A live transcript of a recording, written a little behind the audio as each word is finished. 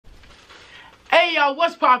Hey y'all,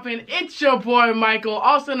 what's poppin'? It's your boy Michael,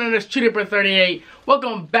 also known as Cheater38.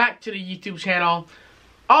 Welcome back to the YouTube channel.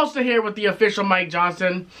 Also here with the official Mike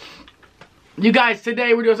Johnson. You guys,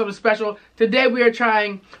 today we're doing something special. Today we are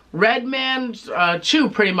trying Redman's chew,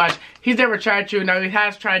 pretty much. He's never tried chew. Now he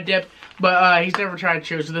has tried dip, but he's never tried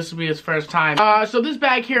chew, so this will be his first time. So this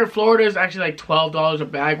bag here in Florida is actually like $12 a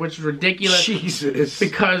bag, which is ridiculous. Jesus.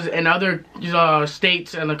 Because in other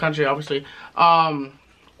states in the country, obviously,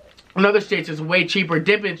 in other states it's way cheaper.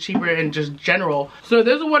 Dip is cheaper in just general. So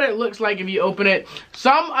this is what it looks like if you open it.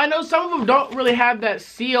 I know some of them don't really have that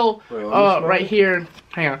seal right here.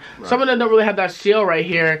 Hang on. Right. Some of them don't really have that seal right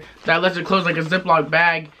here that lets it close like a Ziploc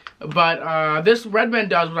bag. But this Redman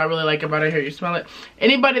does what I really like about it. Here, you smell it.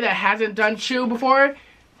 Anybody that hasn't done chew before,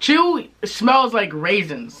 chew smells like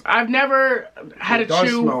raisins. I've never had a chew. It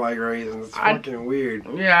does smell like raisins. It's fucking weird.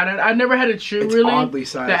 Yeah, I've never had a chew really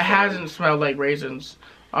that hasn't smelled like raisins.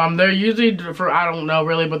 They're usually I don't know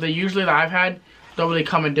really, but they usually that I've had don't really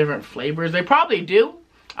come in different flavors. They probably do.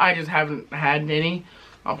 I just haven't had any.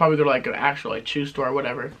 I'll probably go to like an actual like chew store or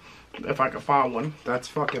whatever if I can find one. That's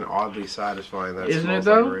fucking oddly satisfying. That Isn't smells it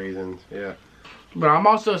though? Like raisins. Yeah. But I'm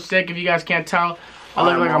also sick. If you guys can't tell, I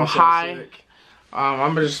look like I'm high. Sick.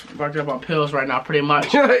 I'm just fucked up on pills right now, pretty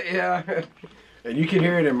much. Yeah. And you can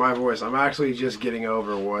hear it in my voice. I'm actually just getting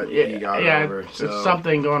over what he got over. So. It's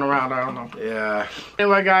something going around. I don't know. Yeah.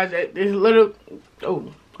 Anyway, guys, it's little.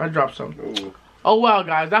 Oh, I dropped some. Ooh. Oh well,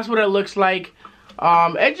 guys, that's what it looks like.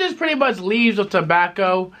 It just pretty much leaves with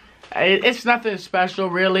tobacco. It's nothing special,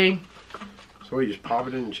 really. So you just pop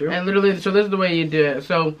it in and chew? And literally, so this is the way you do it.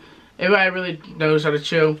 So, everybody really knows how to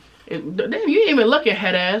chew. Damn, you didn't even look at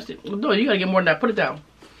head ass. No, you gotta get more than that. Put it down.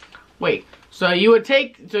 Wait. So you would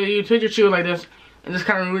take your chew like this and just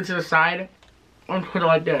kind of move it to the side and put it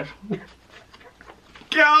like this.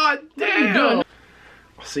 God damn!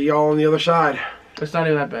 I'll see y'all on the other side. It's not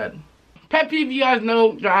even that bad. Pet peeve you guys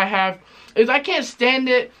know that I have is I can't stand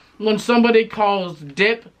it when somebody calls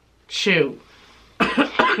dip chew.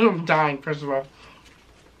 I'm dying, first of all.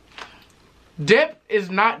 Dip is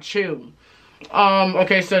not chew.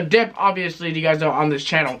 Okay, so dip, obviously, you guys know on this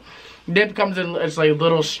channel. Dip comes in, it's like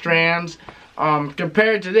little strands.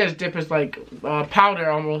 Compared to this, dip is like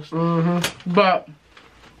powder almost. Mm-hmm. But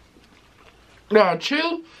no,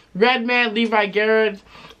 chew, Redman, Levi Garrett,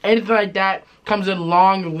 anything like that comes in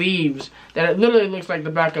long leaves that it literally looks like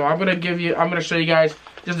tobacco. I'm gonna show you guys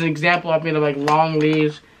just an example of like long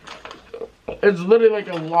leaves. It's literally like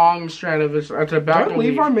a long strand of a tobacco. Don't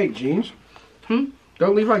Levi make jeans? Don't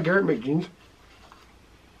Levi Garrett make jeans?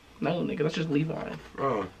 No, nigga, that's just Levi.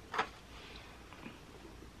 Oh.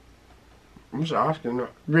 I'm just asking.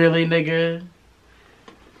 Really, nigga?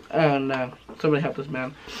 Oh no. Somebody help this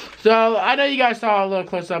man. So, I know you guys saw a little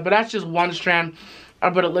close up, but that's just one strand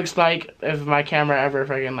of what it looks like if my camera ever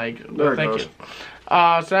freaking like. There thank you. So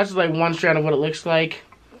that's just like one strand of what it looks like.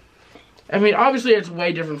 I mean, obviously it's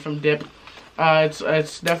way different from dip.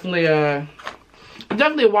 It's definitely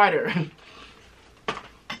wider.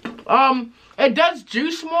 It does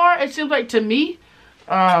juice more, it seems like to me.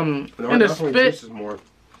 No, and the spit more.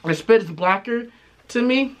 The spit is blacker to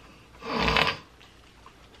me.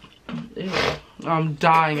 Ew. I'm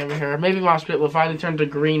dying over here. Maybe my spit will finally turn to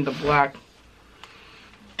green to black.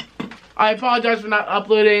 I apologize for not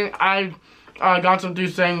uploading. I've gone through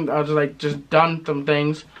things. Just done some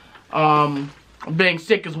things. Being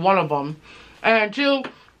sick is one of them. And two,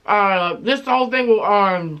 this whole thing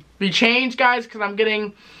will be changed, guys, because I'm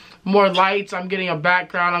getting more lights. I'm getting a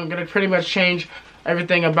background. I'm gonna pretty much change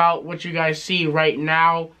everything about what you guys see right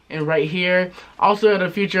now and right here. Also in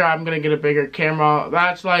the future, I'm gonna get a bigger camera.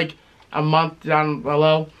 That's like a month down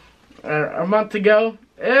below, a month to go.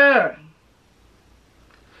 Yeah.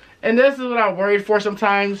 And this is what I'm worried for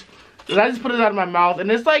sometimes. I just put it out of my mouth,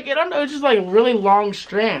 and it's like, I don't know, it's just like really long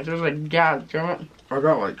strands. It's like, God damn it. I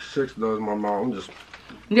got like 6 of those in my mouth. I'm just.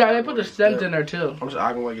 Yeah, they put the stems in there too. I'm just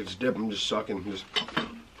acting like it's dip. I'm just sucking.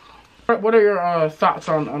 What are your thoughts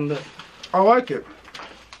on this? I like it.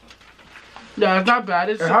 Yeah, it's not bad.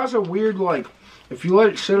 It has a weird, like, if you let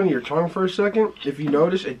it sit on your tongue for a second, if you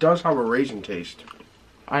notice, it does have a raisin taste.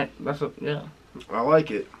 Yeah. I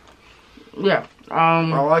like it. Yeah.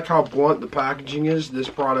 I like how blunt the packaging is. This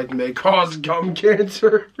product may cause gum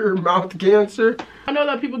cancer or mouth cancer. I know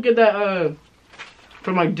that people get that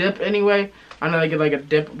from like dip anyway. I know they get like a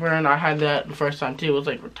dip burn. I had that the first time too. It was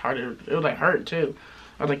like retarded. It was like hurt too.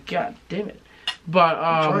 I was like, God damn it. But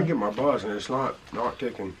I'm trying to get my buzz and it's not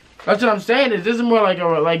kicking. That's what I'm saying. Is this is more like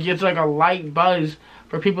it's like a light buzz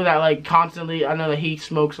for people that like constantly. I know that he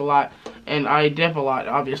smokes a lot and I dip a lot,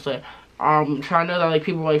 obviously. So I know that like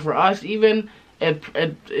people like for us even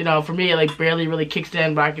it you know, for me, it like barely really kicks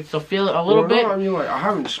in, but I can still feel it a little bit. No, I mean, like, I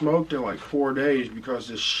haven't smoked in like 4 days because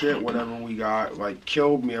this shit, whatever we got, like,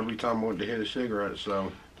 killed me every time I went to hit a cigarette.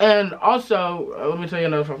 So. And also, let me tell you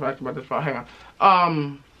another fun fact about this part. Hang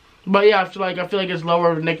on. But yeah, I feel like it's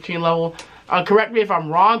lower nicotine level. Correct me if I'm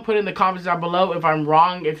wrong. Put in the comments down below if I'm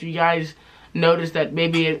wrong. If you guys notice that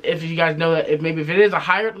maybe, if you guys know that if it is a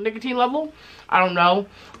higher nicotine level, I don't know.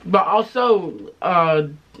 But also,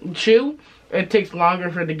 chew, it takes longer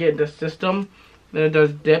for it to get in the system than it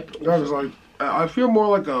does dip. That was like, I feel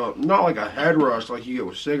more like not like a head rush like you get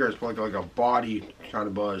with cigarettes, but like a body kind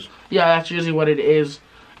of buzz. Yeah, that's usually what it is.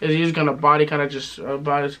 It's usually kind of body kind of just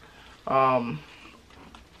buzz.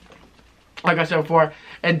 Like I said before,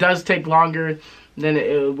 it does take longer than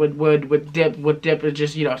it would with dip. With dip, it's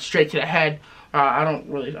just, you know, straight to the head. I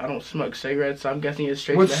don't smoke cigarettes, so I'm guessing it's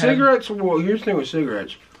straight to the head. With cigarettes, well, here's the thing with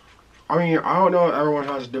cigarettes. I mean, I don't know if everyone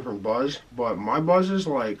has a different buzz, but my buzz is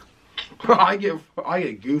like, I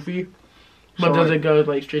get goofy. But does it go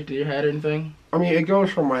like straight to your head or anything? I mean, it goes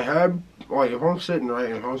from my head. Like if I'm sitting right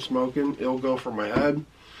and if I'm smoking, it'll go from my head,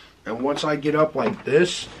 and once I get up like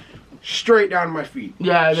this, straight down to my feet.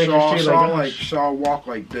 Yeah, so I'll walk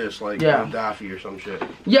like this, like Daffy or some shit.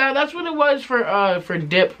 Yeah, that's what it was for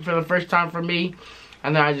dip for the first time for me,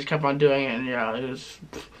 and then I just kept on doing it, and yeah, it was.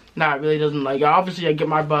 Nah, it really doesn't like. Obviously, I get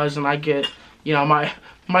my buzz and I get, you know,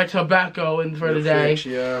 my tobacco in for the day. Fix,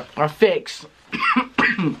 yeah. My fix.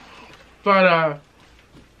 But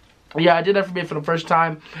yeah, I did that for me for the first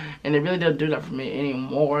time, and it really doesn't do that for me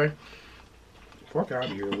anymore. Fuck out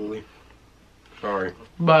of here, Lily. Sorry.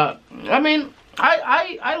 But I mean,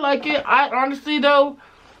 I like it. I honestly though,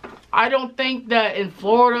 I don't think that in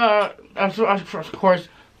Florida, of course,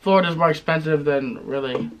 Florida's more expensive than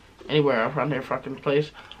really anywhere around here fucking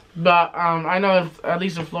place. But I know at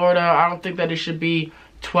least in Florida, I don't think that it should be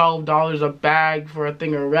 $12 a bag for a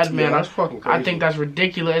thing of redman. Yeah, that's fucking crazy. I think that's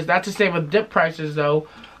ridiculous. That's the same with dip prices though.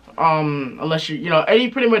 Unless you know, any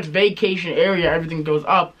pretty much vacation area, everything goes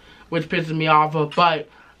up, which pisses me off. But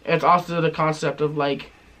it's also the concept of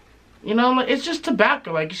like, you know, like, it's just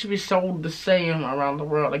tobacco. Like it should be sold the same around the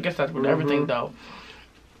world. I guess that's with everything though.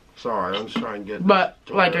 Sorry, I'm just trying to get. But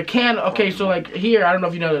like a can, okay, so like here, I don't know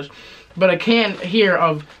if you know this, but a can here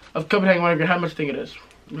of Copenhagen Winter, how much do you think it is?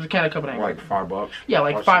 There's a can of Copenhagen. Like $5. Yeah,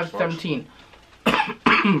 like $5.17.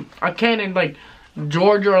 A can in like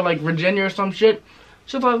Georgia or like Virginia or some shit,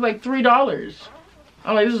 just like $3.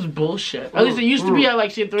 I'm like, this is bullshit. At least it used to be at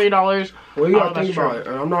like $3. Well, you gotta think about it,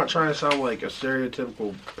 and I'm not trying to sound like a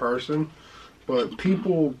stereotypical person, but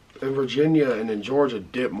people in Virginia and in Georgia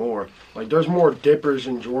dip more. Like, there's more dippers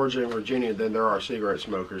in Georgia and Virginia than there are cigarette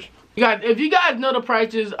smokers. If you guys know the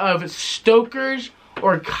prices of Stoker's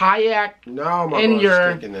or Kayak now my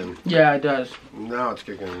blood's kicking in. Yeah, it does. Now it's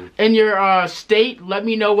kicking in. In your state, let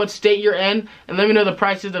me know what state you're in, and let me know the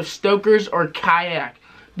prices of Stoker's or Kayak.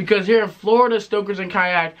 Because here in Florida, Stoker's and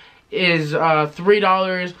Kayak is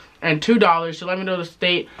 $3 and $2. So let me know the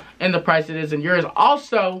state and the price it is in yours.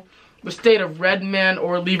 Also, the state of Redman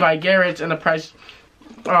or Levi Garrett's and the price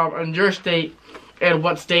in your state and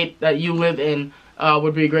what state that you live in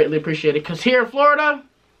would be greatly appreciated. Because here in Florida,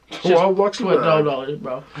 $12,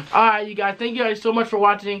 bro. Alright, you guys. Thank you guys so much for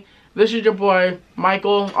watching. This is your boy,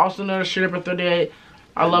 Michael, also known as Shooter 38.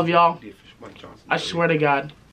 I love y'all. I swear to God.